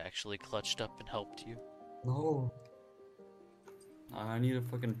bastard actually clutched up and helped you. No. I need a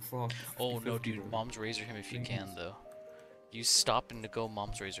fucking proc. Oh no, 50, dude, bro. Mom's razor him if you Please. can, though. You stop and to go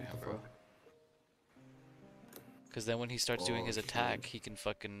Mom's razor him, bro. Because then when he starts doing his attack, he can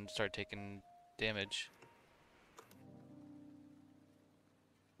fucking start taking damage.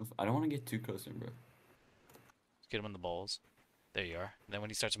 I don't want to get too close to him, bro. Get him in the balls. There you are. Then when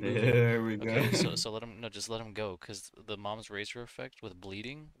he starts moving, There we go. okay, so let him just let him go, because the Mom's razor effect with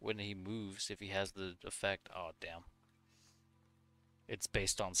bleeding, when he moves, if he has the effect, oh damn, it's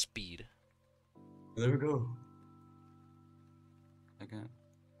based on speed. There we go. I can't.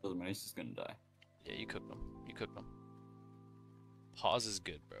 Doesn't matter, he's just gonna die. Yeah, you cooked him. You cooked him. Pause is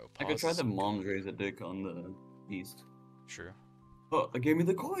good, bro. I could try the mom's razor dick on the east. Sure. Oh, it gave me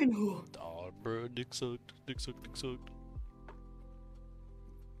the coin. Oh. Oh, bro, dick sucked. Dick sucked. Dick sucked.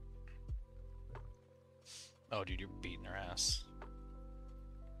 Oh, dude, you're beating her ass.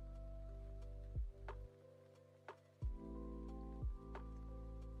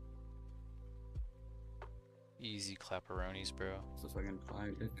 Easy clapperonis, bro. So fucking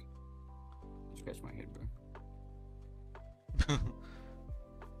fire dick. Scratch my head, bro.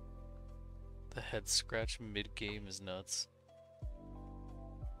 The head scratch mid-game is nuts.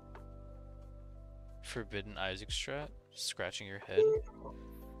 Forbidden Isaac strat? Scratching your head?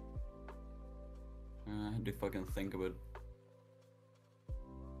 I had to fucking think of it.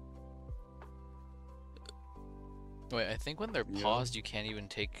 Wait, I think when they're Yeah. paused, you can't even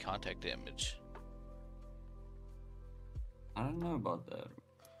take contact damage. I don't know about that.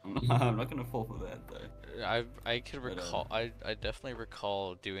 I'm not gonna fall for that though. I could But, recall. I definitely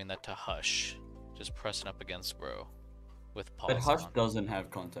recall doing that to Hush, just pressing up against bro, with pause But Hush on. doesn't have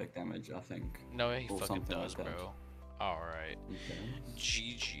contact damage, I think. No, he or fucking something does, like that. bro. All right, Okay.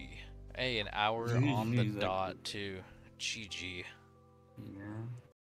 GG. Hey, an hour on the GG, dot too. GG. Yeah.